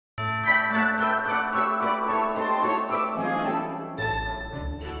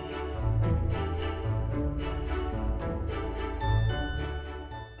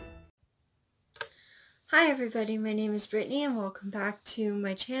Hi everybody, my name is Brittany and welcome back to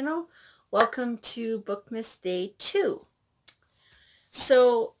my channel. Welcome to Bookmas Day 2.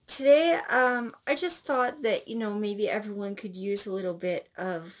 So today I just thought that, maybe everyone could use a little bit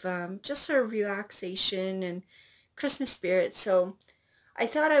of just sort of relaxation and Christmas spirit. So I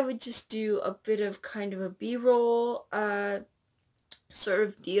thought I would just do a bit of kind of a B-roll sort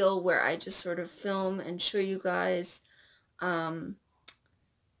of deal where I just sort of film and show you guys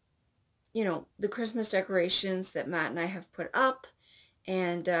the Christmas decorations that Matt and I have put up,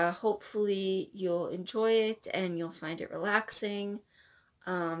 and hopefully you'll enjoy it and you'll find it relaxing.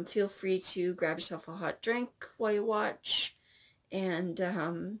 Feel free to grab yourself a hot drink while you watch, and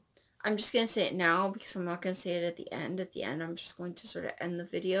I'm just going to say it now because I'm not going to say it at the end. At the end, I'm just going to sort of end the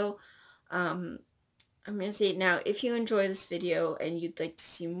video. I'm going to say it now. If you enjoy this video and you'd like to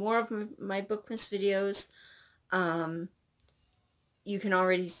see more of my Bookmas videos, you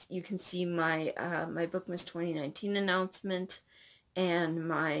can see my my Bookmas 2019 announcement and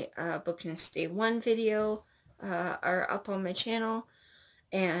my Bookmas Day 1 video are up on my channel.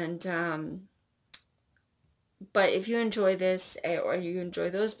 And but if you enjoy this or you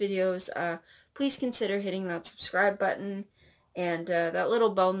enjoy those videos, please consider hitting that subscribe button and that little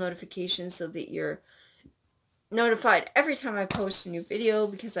bell notification so that you're notified every time I post a new video,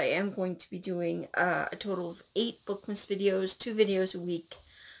 because I am going to be doing a total of 8 Bookmas videos, 2 videos a week.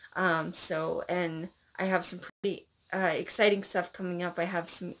 And I have some pretty exciting stuff coming up. I have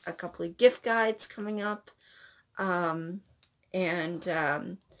a couple of gift guides coming up, I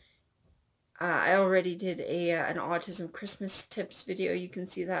already did an autism Christmas tips video. You can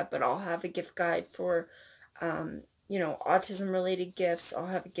see that, but I'll have a gift guide for autism related gifts. I'll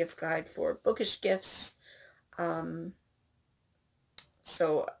have a gift guide for bookish gifts.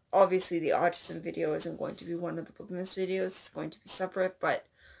 So obviously the autism video isn't going to be one of the Bookmas videos, it's going to be separate, but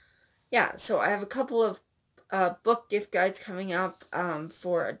yeah, so I have a couple of book gift guides coming up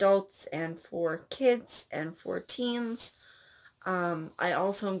for adults and for kids and for teens. I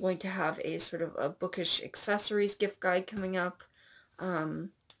also am going to have a sort of a bookish accessories gift guide coming up.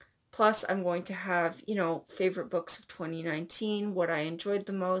 Plus I'm going to have, favorite books of 2019, what I enjoyed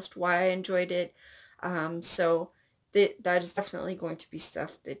the most, why I enjoyed it. So that is definitely going to be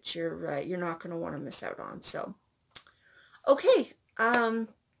stuff that you're not going to want to miss out on. So, okay,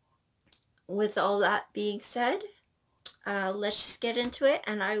 with all that being said, let's just get into it,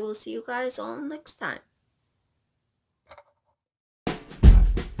 and I will see you guys all next time.